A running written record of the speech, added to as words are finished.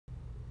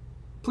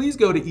Please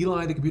go to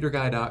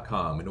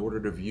elithecomputerguy.com in order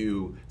to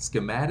view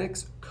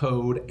schematics,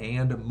 code,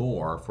 and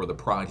more for the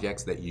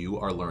projects that you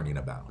are learning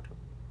about.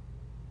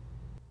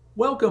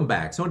 Welcome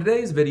back. So in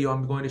today's video,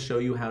 I'm going to show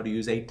you how to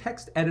use a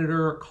text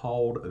editor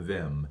called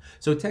Vim.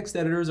 So text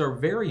editors are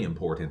very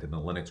important in the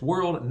Linux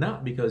world,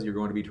 not because you're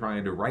going to be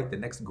trying to write the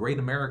next great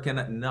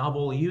American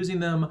novel using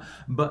them,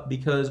 but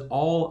because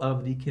all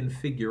of the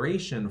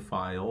configuration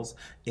files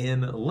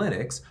in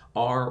Linux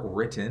are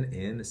written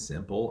in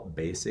simple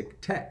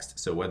basic text.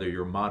 So whether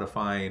you're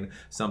modifying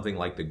something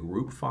like the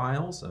group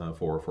files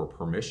for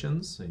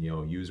permissions,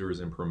 users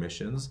and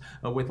permissions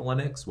with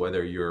Linux,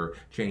 whether you're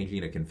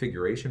changing a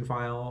configuration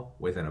file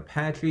with an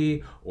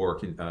Apache or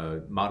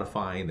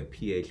modifying the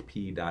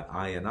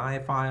php.ini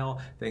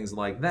file, things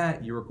like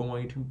that, you're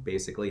going to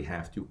basically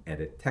have to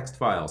edit text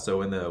files.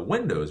 So in the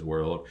Windows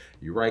world,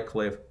 you right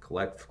click,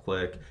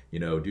 click,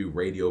 do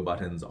radio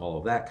buttons, all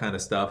of that kind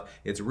of stuff.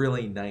 It's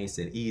really nice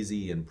and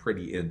easy and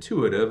pretty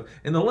intuitive.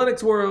 In the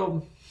Linux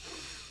world,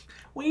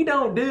 we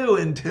don't do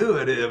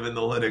intuitive in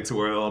the Linux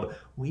world.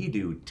 We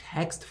do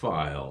text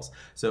files.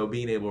 So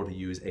being able to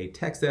use a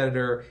text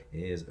editor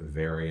is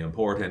very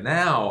important.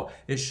 Now,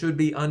 it should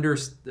be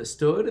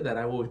understood that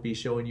I will be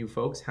showing you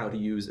folks how to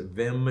use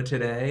Vim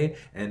today,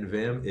 and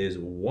Vim is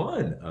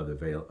one of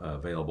the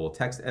available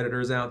text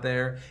editors out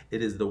there.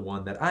 It is the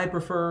one that I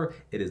prefer.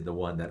 It is the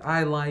one that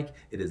I like.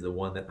 It is the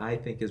one that I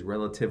think is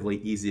relatively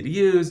easy to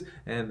use,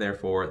 and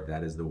therefore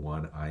that is the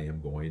one I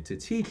am going to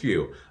teach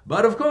you.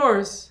 But of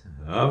course,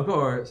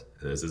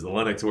 this is the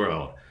Linux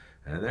world.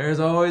 And there's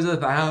always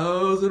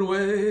 1,000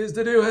 ways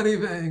to do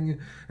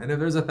anything. And if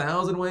there's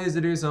 1,000 ways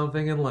to do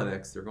something in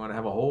Linux, they're going to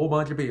have a whole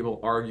bunch of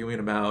people arguing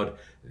about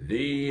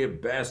the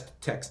best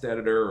text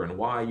editor and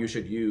why you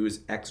should use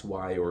X,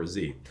 Y, or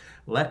Z.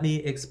 Let me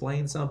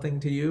explain something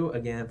to you.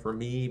 Again, for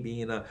me,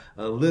 being a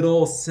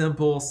little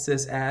simple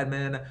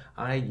sysadmin,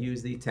 I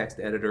use the text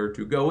editor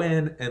to go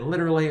in and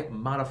literally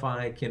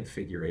modify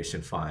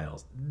configuration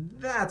files.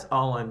 That's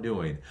all I'm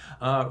doing.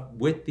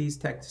 With these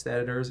text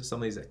editors, some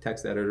of these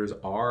text editors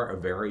are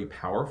very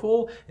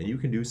powerful, and you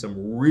can do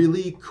some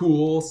really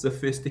cool,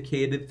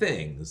 sophisticated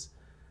things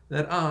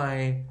that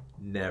I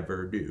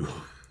never do.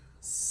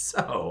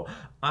 So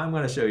I'm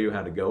going to show you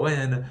how to go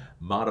in,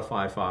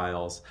 modify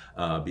files,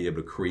 be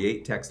able to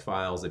create text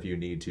files if you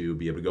need to,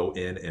 be able to go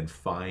in and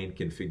find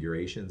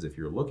configurations if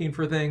you're looking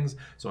for things.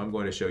 So I'm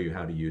going to show you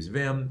how to use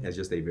Vim as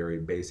just a very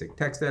basic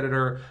text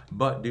editor,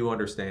 but do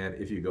understand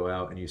if you go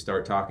out and you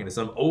start talking to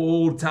some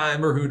old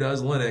timer who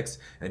does Linux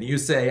and you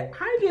say,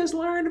 I just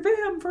learned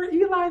Vim for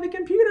Eli the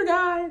Computer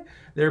Guy,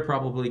 they're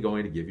probably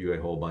going to give you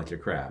a whole bunch of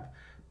crap.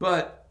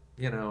 But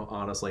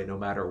honestly, no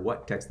matter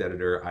what text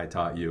editor I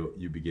taught you,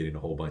 you'd be getting a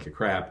whole bunch of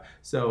crap.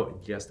 So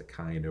just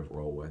kind of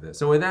roll with it.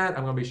 So with that,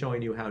 I'm going to be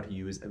showing you how to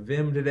use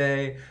Vim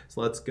today.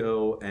 So let's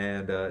go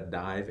and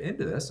dive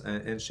into this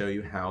and show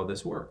you how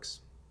this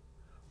works.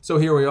 So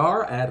here we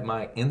are at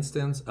my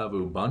instance of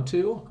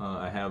Ubuntu.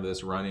 I have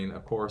this running,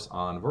 of course,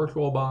 on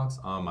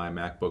VirtualBox on my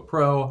MacBook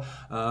Pro.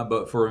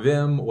 But for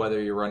Vim,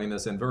 whether you're running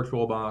this in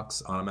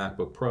VirtualBox on a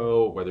MacBook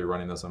Pro, whether you're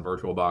running this on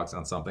VirtualBox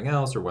on something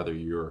else, or whether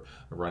you're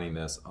running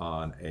this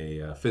on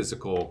a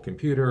physical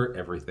computer,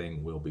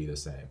 everything will be the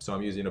same. So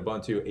I'm using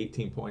Ubuntu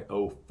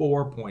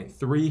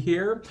 18.04.3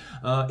 here.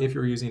 If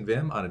you're using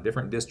Vim on a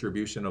different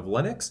distribution of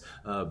Linux,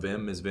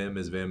 Vim is Vim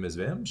is Vim is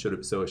Vim,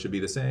 so it should be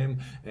the same.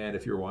 And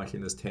if you're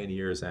watching this 10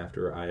 years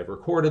after I have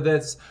recorded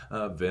this,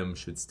 Vim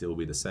should still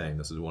be the same.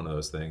 This is one of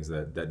those things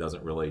that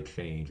doesn't really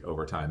change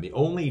over time. The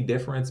only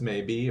difference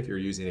may be if you're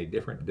using a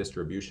different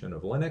distribution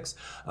of Linux,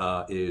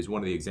 is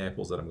one of the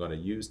examples that I'm going to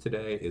use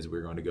today is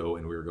we're going to go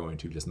and we're going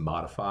to just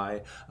modify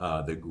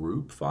the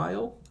group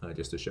file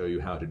just to show you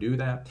how to do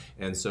that.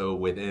 And so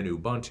within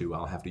Ubuntu,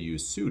 I'll have to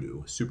use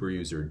sudo,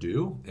 superuser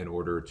do, in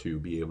order to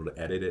be able to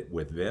edit it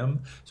with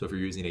Vim. So if you're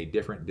using a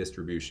different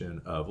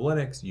distribution of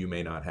Linux, you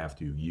may not have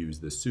to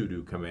use the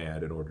sudo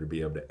command in order to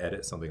be able to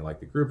edit something like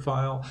the group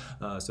file,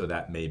 so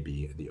that may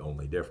be the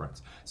only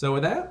difference. So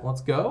with that, let's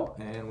go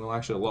and we'll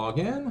actually log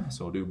in.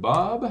 So we'll do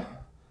Bob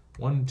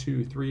 1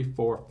 2 3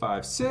 4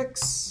 5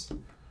 6.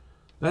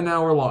 Then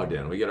now we're logged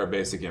in. We get our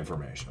basic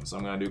information. So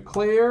I'm going to do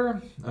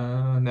clear.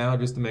 Now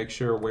just to make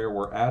sure where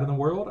we're at in the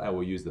world, I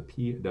will use the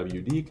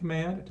pwd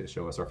command to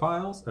show us our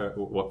files,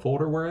 what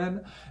folder we're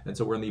in. And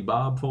so we're in the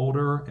Bob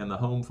folder and the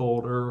home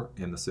folder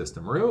in the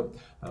system root.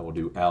 I will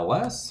do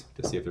ls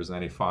to see if there's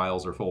any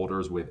files or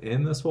folders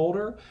within this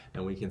folder.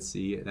 And we can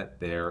see that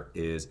there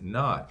is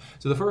not.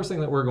 So the first thing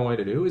that we're going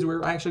to do is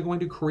we're actually going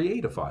to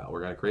create a file.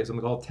 We're going to create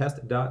something called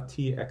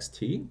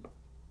Test.txt.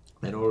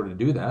 In order to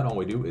do that, all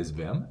we do is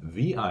Vim,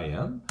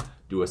 V-I-M,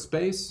 do a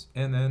space,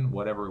 and then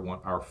whatever we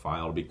want our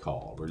file to be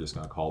called. We're just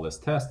going to call this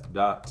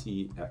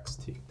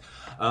test.txt.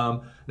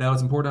 Now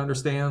it's important to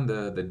understand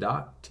the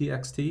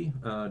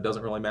 .txt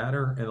doesn't really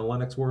matter in the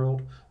Linux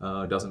world.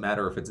 Doesn't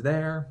matter if it's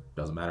there,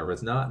 doesn't matter if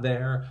it's not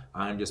there.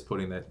 I'm just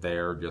putting it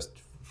there just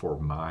for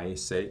my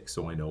sake,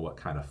 so I know what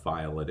kind of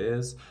file it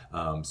is.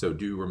 So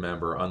do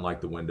remember,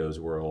 unlike the Windows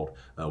world,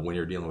 when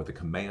you're dealing with the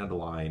command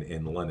line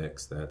in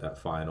Linux, that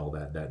final,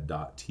 that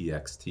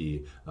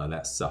 .txt,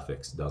 that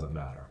suffix doesn't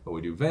matter. But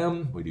we do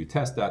vim, we do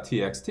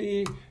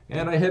test.txt,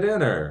 and I hit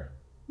enter.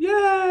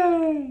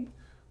 Yay!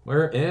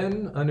 We're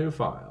in a new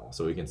file.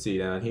 So we can see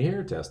down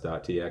here,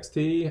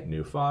 test.txt,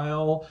 new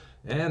file,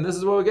 and this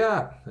is what we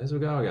got. This is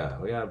what we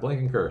got. We got a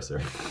blinking cursor.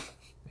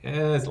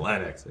 It's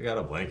Linux, we got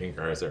a blinking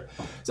cursor.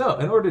 So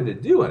in order to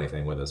do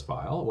anything with this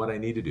file, what I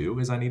need to do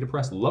is I need to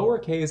press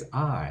lowercase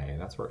I,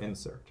 that's for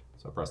insert.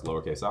 So I press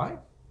lowercase I,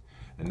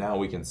 and now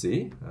we can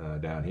see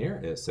down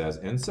here, it says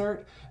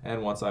insert,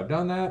 and once I've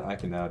done that, I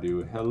can now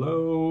do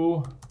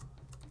hello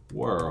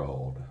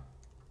world.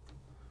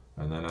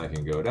 And then I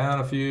can go down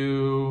a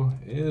few,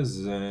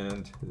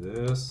 isn't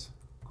this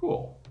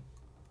cool?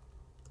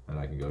 And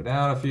I can go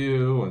down a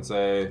few and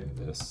say,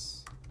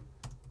 this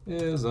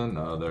is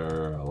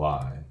another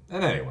line.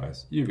 And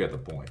anyways, you get the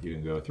point. You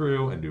can go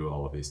through and do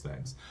all of these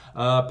things.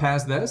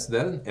 Past this,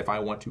 then, if I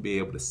want to be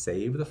able to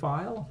save the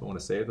file, if I want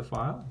to save the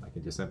file, I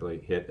can just simply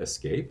hit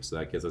escape. So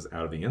that gets us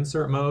out of the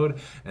insert mode.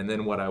 And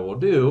then what I will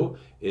do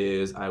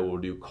is I will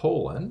do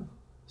colon.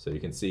 So you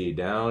can see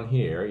down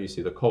here, you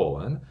see the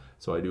colon.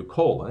 So I do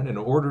colon. In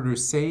order to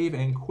save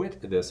and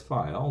quit this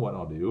file, what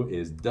I'll do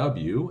is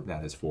W,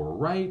 that is for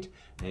write,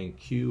 and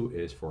Q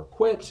is for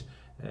quit.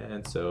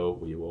 And so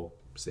we will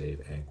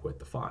save and quit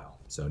the file.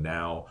 So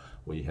now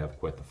we have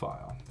quit the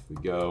file. If we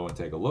go and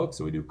take a look,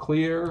 so we do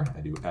clear,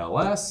 I do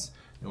ls,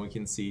 and we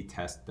can see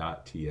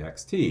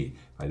test.txt. If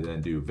I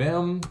then do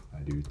vim, I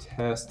do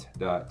test.txt.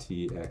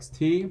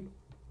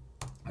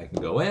 I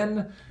can go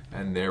in,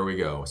 and there we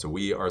go. So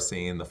we are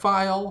seeing the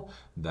file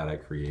that I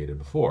created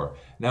before.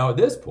 Now at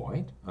this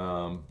point,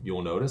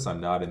 you'll notice I'm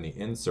not in the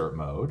insert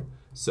mode.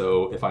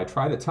 So if I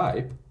try to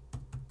type,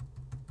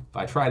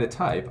 I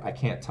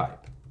can't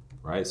type,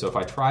 right? So if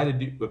I try to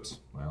do, oops,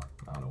 well,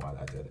 I don't know why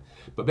that did it.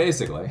 But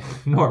basically,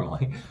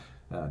 normally,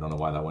 I don't know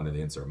why that went in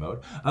the insert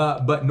mode,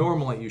 but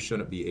normally you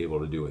shouldn't be able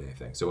to do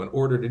anything. So in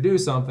order to do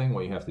something,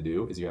 what you have to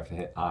do is you have to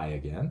hit I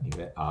again. You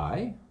hit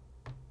I.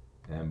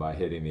 And by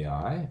hitting the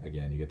I,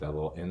 again, you get that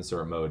little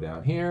insert mode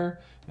down here.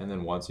 And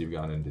then once you've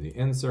gone into the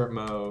insert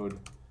mode,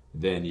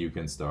 then you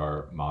can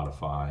start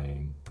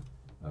modifying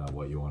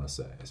what you want to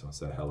say. So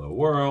instead of hello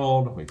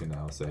world, we can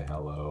now say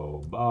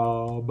hello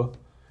Bob.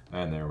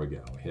 And there we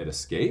go. We hit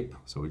escape.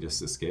 So we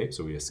just escape.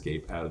 So we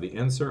escape out of the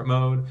insert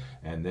mode.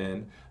 And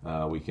then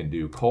we can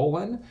do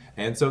colon.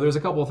 And so there's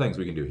a couple of things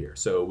we can do here.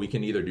 So we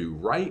can either do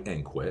write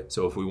and quit.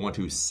 So if we want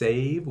to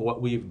save what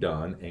we've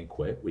done and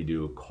quit, we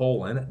do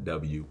colon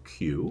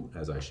WQ,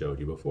 as I showed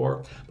you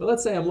before. But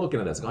let's say I'm looking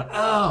at this going,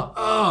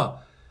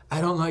 I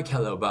don't like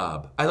hello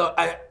Bob.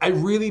 I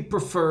really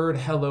preferred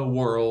hello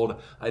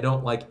world. I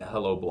don't like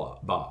hello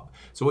Bob.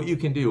 So what you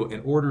can do in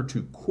order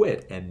to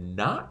quit and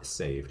not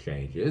save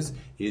changes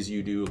is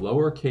you do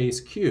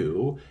lowercase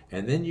q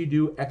and then you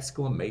do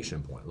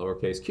exclamation point.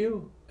 Lowercase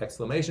q,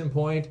 exclamation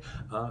point,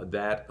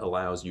 that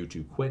allows you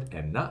to quit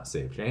and not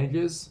save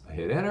changes. I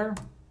hit enter,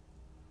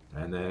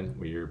 and then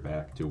we're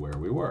back to where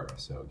we were.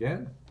 So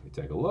again, we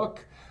take a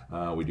look,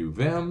 we do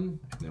vim,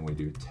 and then we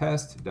do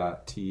test.txt,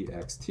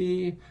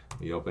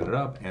 we open it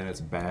up, and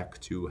it's back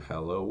to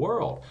hello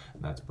world.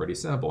 And that's pretty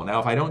simple. Now,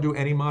 if I don't do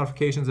any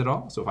modifications at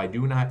all, so if I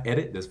do not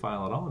edit this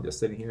file at all, I'm just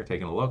sitting here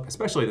taking a look,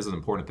 especially this is an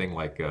important thing,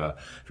 like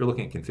if you're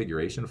looking at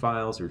configuration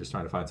files, or you're just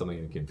trying to find something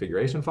in a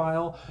configuration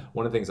file,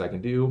 one of the things I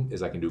can do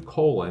is I can do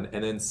colon,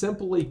 and then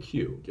simply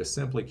Q, just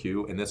simply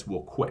Q, and this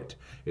will quit.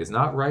 It's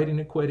not writing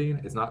and quitting,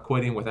 it's not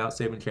quitting without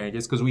saving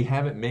changes, because we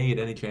haven't made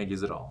any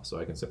changes at all. So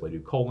I can simply do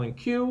colon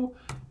Q,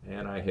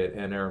 and I hit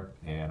enter,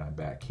 and I'm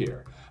back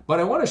here. But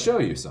I want to show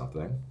you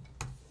something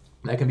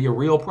that can be a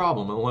real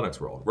problem in the Linux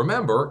world.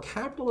 Remember,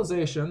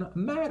 capitalization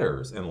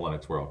matters in the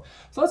Linux world.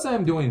 So let's say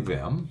I'm doing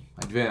vim,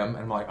 and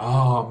I'm like,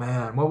 oh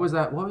man, what was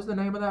that? What was the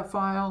name of that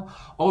file?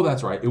 Oh,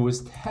 that's right, it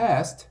was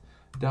test.txt.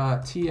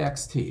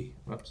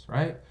 Whoops,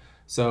 right?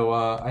 So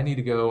I need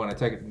to go and I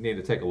need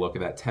to take a look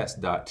at that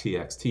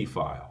test.txt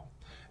file.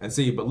 And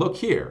see, but look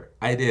here,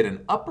 I did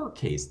an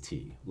uppercase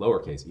T,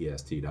 lowercase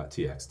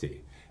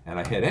est.txt, and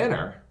I hit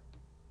enter.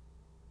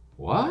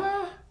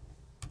 What?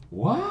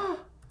 What?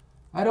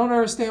 I don't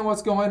understand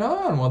what's going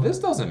on. Well, this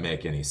doesn't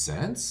make any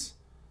sense.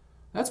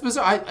 That's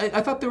bizarre.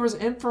 I thought there was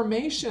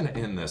information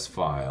in this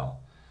file.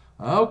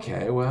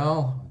 Okay,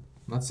 well,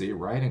 let's see,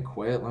 write and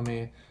quit. Let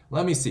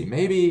me see.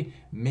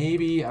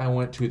 Maybe I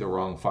went to the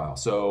wrong file.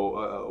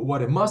 So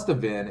what it must have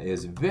been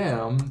is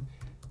vim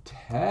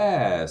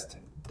test.txt.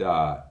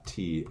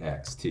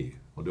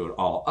 We'll do it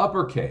all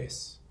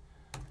uppercase.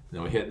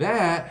 Then we hit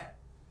that,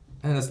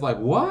 and it's like,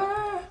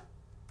 what?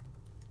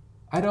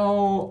 I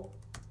don't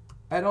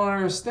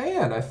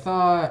understand. I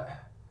thought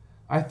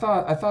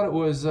it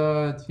was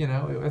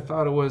I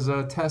thought it was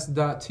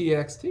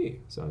test.txt.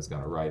 So it's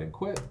gonna write and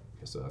quit.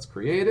 So that's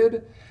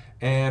created.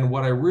 And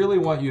what I really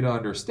want you to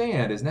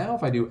understand is now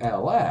if I do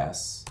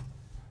ls,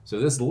 So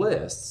this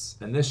lists,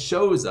 and this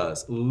shows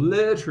us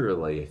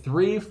literally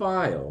 3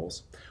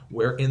 files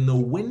where in the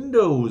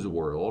Windows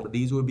world,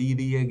 these would be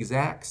the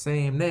exact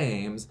same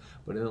names,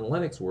 but in the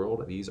Linux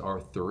world, these are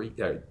 3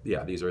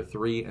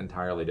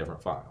 entirely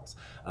different files.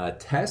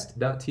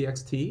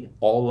 Test.txt,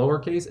 all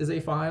lowercase, is a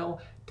file.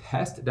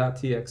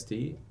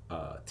 Test.txt,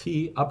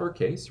 T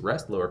uppercase,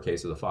 rest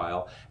lowercase is a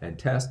file, and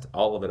test,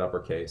 all of it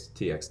uppercase,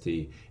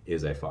 txt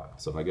is a file.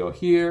 So if I go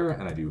here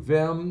and I do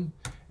vim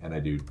and I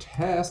do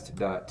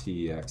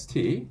test.txt,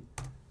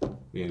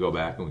 we can go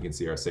back and we can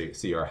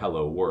see our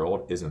hello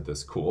world. Isn't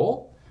this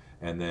cool?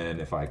 And then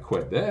if I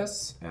quit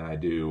this and I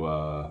do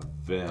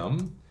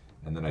vim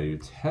and then I do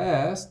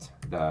test.txt,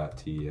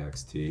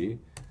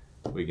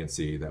 we can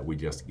see that we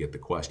just get the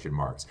question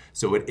marks.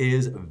 So it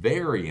is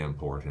very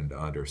important to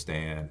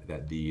understand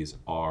that these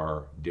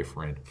are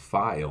different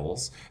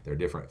files. They're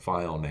different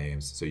file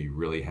names, so you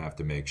really have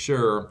to make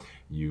sure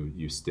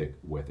you stick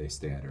with a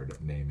standard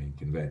naming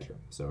convention.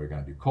 So we're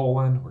going to do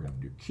colon, we're going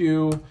to do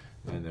Q,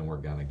 and then we're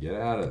going to get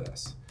out of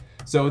this.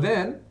 So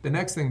then, the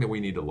next thing that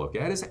we need to look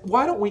at is,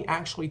 why don't we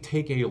actually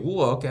take a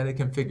look at a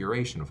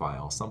configuration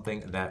file, something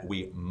that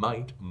we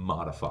might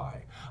modify.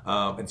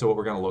 And so what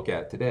we're going to look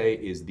at today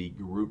is the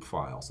group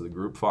file. So the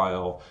group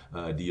file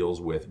deals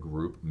with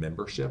group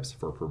memberships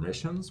for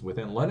permissions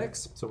within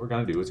Linux. So what we're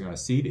going to do is we're going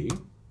to cd,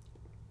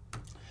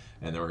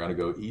 and then we're going to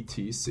go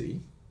etc.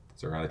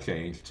 So we're going to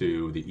change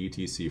to the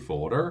etc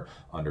folder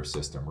under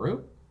system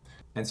root.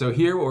 And so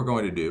here what we're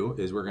going to do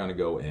is we're going to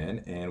go in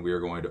and we are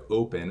going to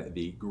open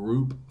the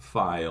group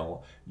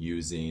file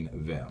using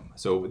vim.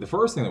 So the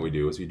first thing that we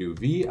do is we do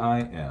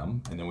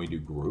vim and then we do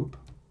group.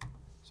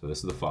 So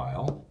this is the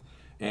file.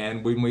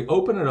 And when we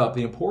open it up,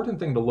 the important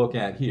thing to look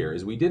at here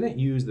is we didn't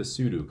use the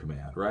sudo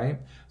command, right?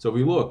 So if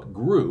we look,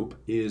 group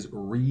is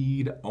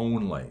read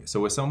only.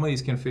 So with some of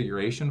these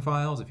configuration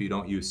files, if you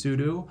don't use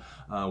sudo,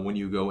 when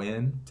you go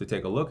in to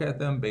take a look at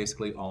them,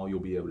 basically all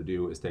you'll be able to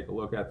do is take a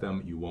look at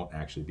them. You won't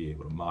actually be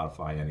able to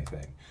modify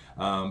anything.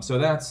 So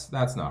that's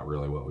not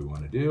really what we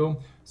want to do.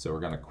 So we're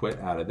going to quit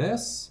out of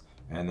this.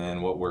 And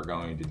then what we're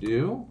going to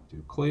do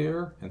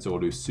clear. And so we'll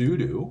do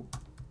sudo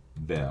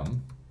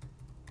vim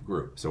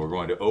group. So we're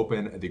going to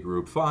open the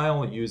group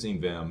file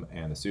using vim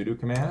and the sudo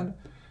command.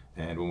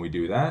 And when we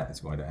do that, it's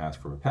going to ask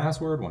for a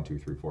password,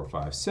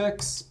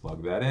 123456,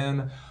 plug that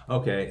in.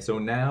 Okay, so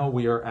now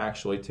we are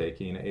actually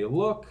taking a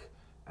look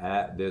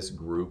at this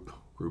group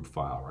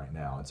file right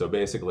now. And so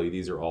basically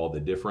these are all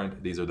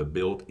these are the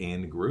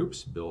built-in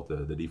groups,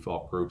 the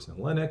default groups in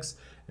Linux,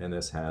 and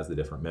this has the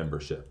different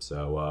memberships.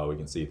 So we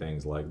can see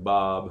things like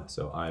Bob,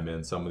 so I'm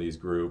in some of these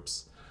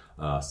groups.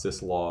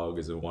 Syslog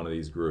is in one of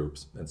these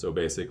groups. And so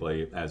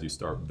basically, as you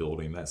start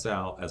building this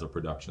out as a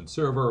production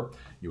server,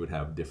 you would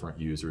have different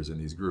users in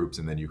these groups,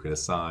 and then you could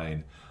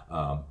assign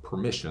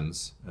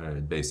permissions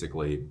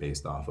basically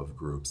based off of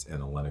groups in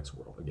the Linux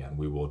world. Again,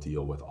 we will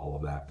deal with all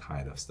of that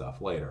kind of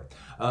stuff later.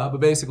 But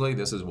basically,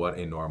 this is what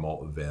a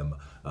normal vim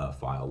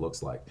file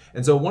looks like.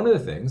 And so one of the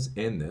things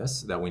in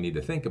this that we need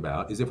to think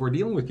about is if we're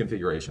dealing with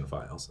configuration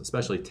files,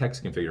 especially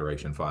text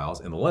configuration files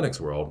in the Linux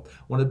world,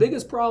 one of the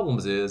biggest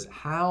problems is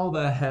how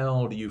the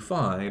hell do you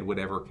find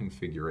whatever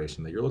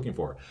configuration that you're looking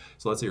for?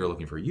 So let's say you're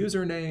looking for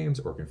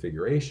usernames or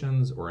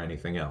configurations or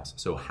anything else.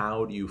 So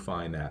how do you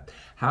find that?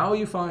 How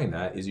you find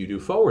that is you do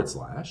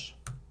 /.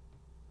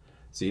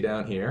 See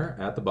down here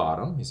at the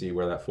bottom, you see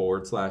where that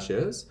 /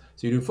 is?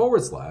 So you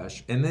do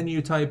 / and then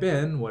you type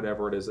in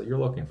whatever it is that you're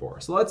looking for.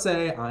 So let's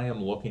say I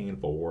am looking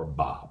for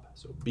Bob,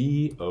 so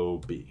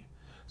B-O-B.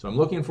 So I'm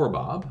looking for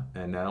Bob,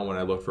 and now when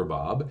I look for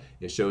Bob,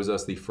 it shows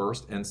us the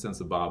first instance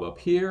of Bob up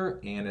here,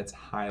 and it's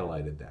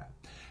highlighted that.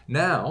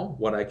 Now,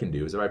 what I can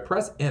do is if I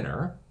press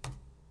enter,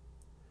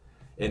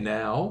 and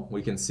now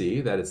we can see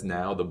that it's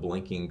now the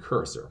blinking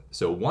cursor.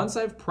 So once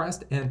I've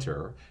pressed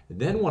enter,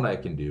 then what I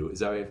can do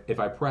is if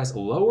I press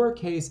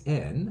lowercase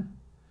n,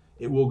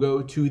 it will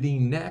go to the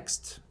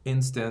next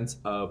instance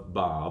of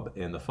Bob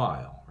in the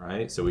file,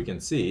 right? So we can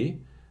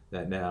see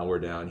that now we're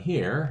down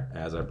here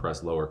as I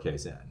press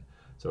lowercase n.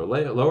 So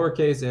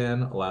lowercase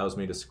n allows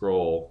me to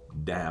scroll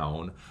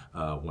down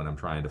when I'm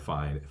trying to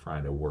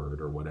find a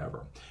word or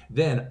whatever.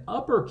 Then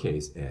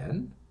uppercase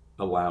n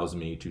allows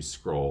me to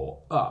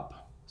scroll up.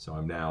 So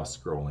I'm now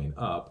scrolling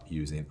up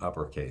using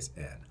uppercase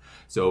n.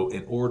 So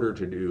in order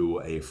to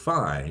do a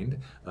find,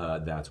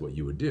 that's what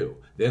you would do.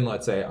 Then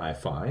let's say I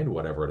find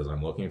whatever it is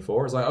I'm looking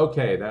for. It's like,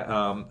 okay, that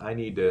I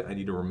need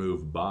to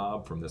remove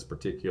Bob from this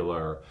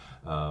particular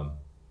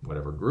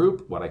whatever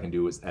group. What I can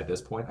do is at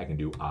this point I can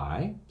do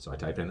I. So I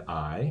type in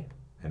I,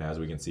 and as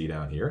we can see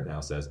down here, it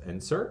now says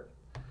insert.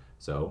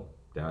 So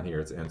down here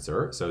it's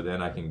insert. So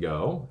then I can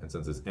go, and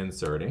since it's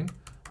inserting,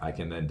 I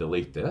can then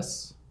delete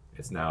this.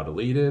 It's now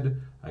deleted.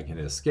 I can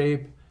hit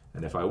escape,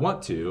 and if I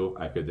want to,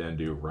 I could then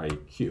do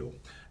write Q,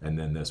 and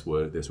then this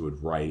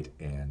would write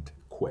and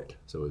quit.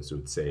 So this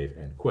would save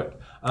and quit.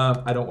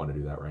 I don't want to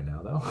do that right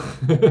now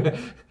though,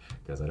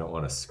 because I don't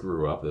want to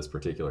screw up this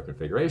particular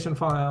configuration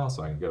file.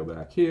 So I can go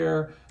back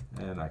here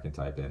and I can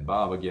type in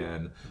Bob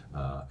again,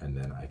 and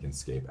then I can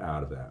escape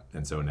out of that.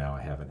 And so now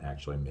I haven't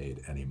actually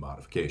made any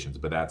modifications,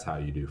 but that's how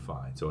you do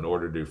find. So in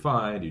order to do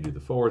find, you do the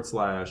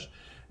 //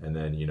 and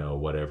then, you know,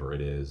 whatever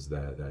it is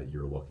that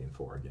you're looking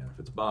for. Again, if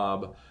it's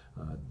Bob,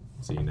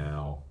 see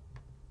now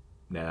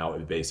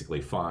it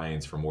basically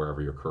finds from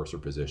wherever your cursor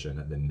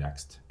position the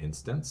next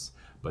instance,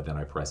 but then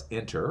I press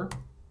enter,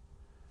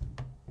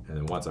 and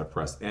then once I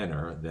press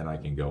enter, then I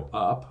can go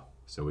up,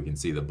 so we can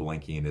see the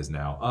blinking is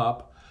now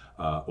up,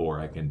 or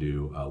I can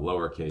do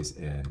lowercase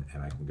n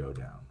and I can go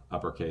down.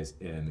 Uppercase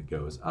n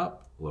goes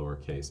up,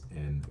 lowercase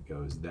n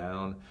goes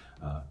down,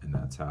 and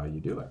that's how you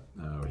do it.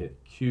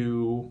 Hit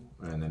Q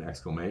and then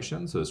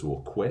exclamation, so this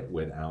will quit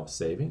without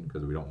saving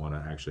because we don't want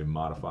to actually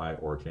modify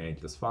or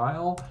change this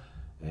file.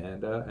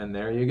 And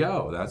there you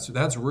go.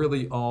 That's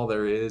really all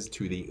there is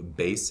to the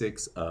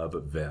basics of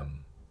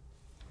Vim.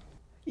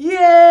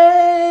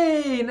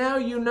 Yay! Now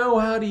you know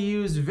how to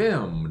use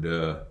Vim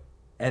to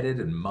edit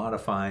and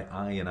modify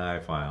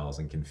INI files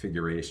and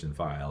configuration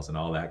files and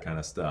all that kind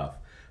of stuff.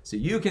 So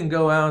you can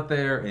go out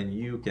there and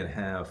you can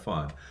have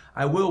fun.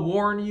 I will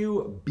warn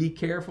you, be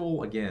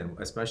careful, again,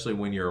 especially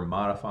when you're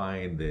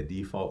modifying the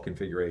default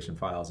configuration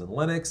files in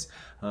Linux.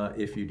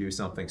 If you do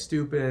something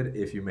stupid,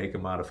 if you make a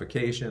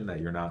modification that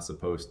you're not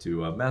supposed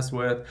to mess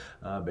with,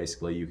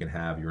 basically you can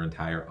have your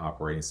entire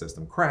operating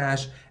system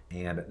crash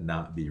and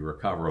not be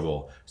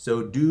recoverable.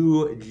 So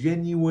do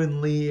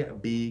genuinely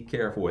be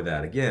careful with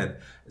that. Again,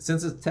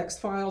 since it's text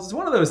files, it's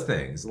one of those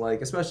things,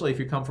 like especially if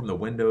you come from the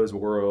Windows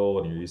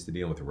world and you're used to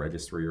dealing with the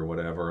registry or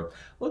whatever,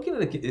 looking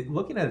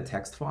at a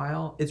text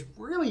file, it's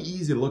really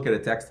easy to look at a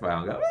text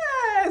file and go,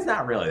 it's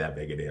not really that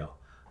big a deal.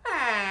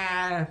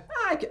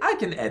 I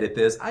can edit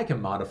this, I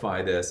can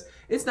modify this.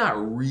 It's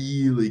not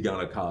really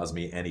gonna cause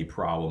me any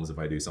problems if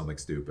I do something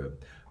stupid.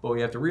 But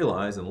we have to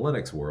realize in the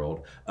Linux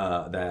world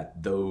that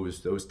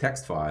those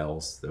text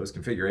files, those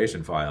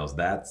configuration files,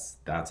 that's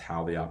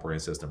how the operating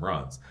system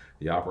runs.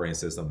 The operating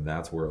system,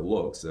 that's where it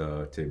looks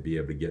to be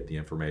able to get the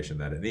information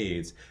that it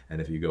needs.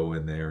 And if you go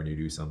in there and you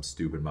do some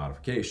stupid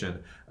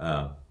modification,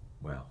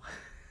 well,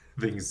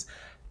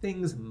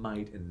 things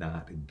might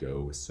not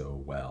go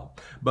so well.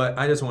 But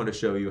I just wanted to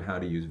show you how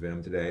to use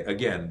Vim today.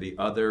 Again, the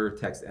other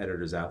text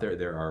editors out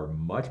there are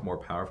much more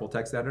powerful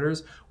text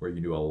editors where you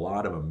can do a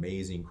lot of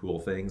amazing, cool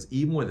things.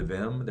 Even with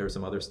Vim, there's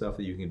some other stuff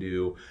that you can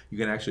do. You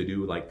can actually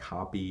do like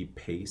copy,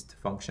 paste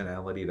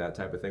functionality, that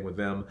type of thing with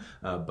Vim.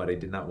 But I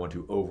did not want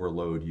to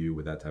overload you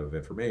with that type of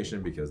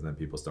information because then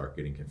people start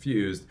getting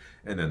confused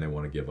and then they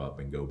want to give up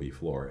and go be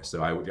florists.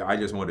 So I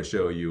just wanted to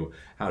show you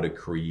how to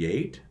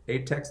create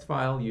a text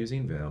file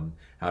using Vim,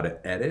 how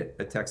to edit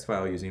a text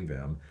file using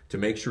Vim, to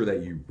make sure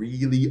that you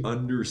really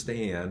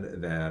understand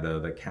that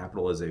the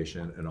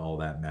capitalization and all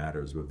that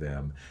matters with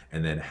Vim,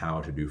 and then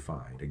how to do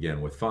find. Again,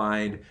 with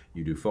find,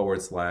 you do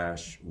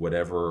 //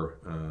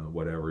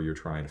 whatever you're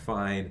trying to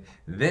find,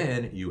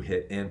 then you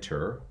hit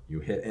enter,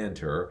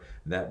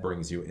 that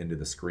brings you into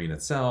the screen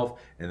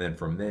itself, and then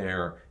from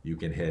there you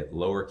can hit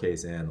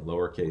lowercase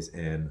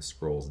n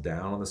scrolls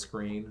down on the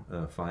screen,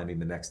 finding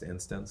the next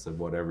instance of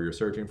whatever you're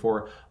searching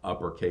for,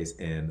 uppercase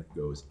n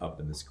goes up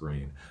in the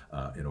screen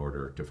in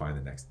order to find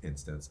the next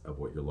instance of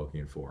what you're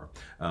looking for.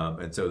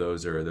 And so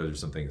those are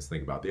some things to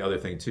think about. The other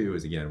thing too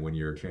is, again, when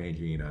you're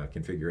changing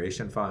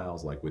configuration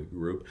files, like with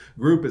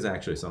group is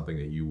actually something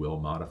that you will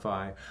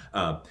modify.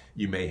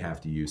 You may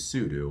have to use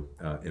sudo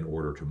in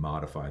order to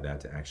modify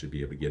that to actually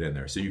be able to get in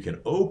there. So you can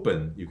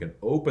open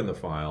the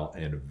file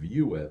and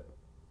view it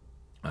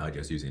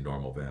just using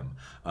normal Vim,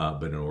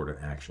 but in order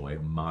to actually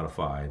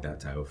modify that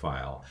type of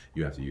file,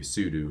 you have to use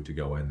sudo to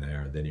go in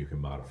there, then you can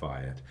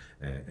modify it,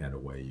 and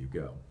away you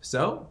go.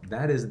 So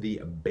that is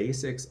the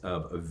basics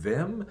of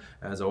Vim.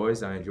 As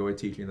always, I enjoyed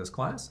teaching this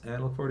class,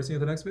 and look forward to seeing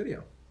you in the next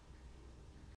video.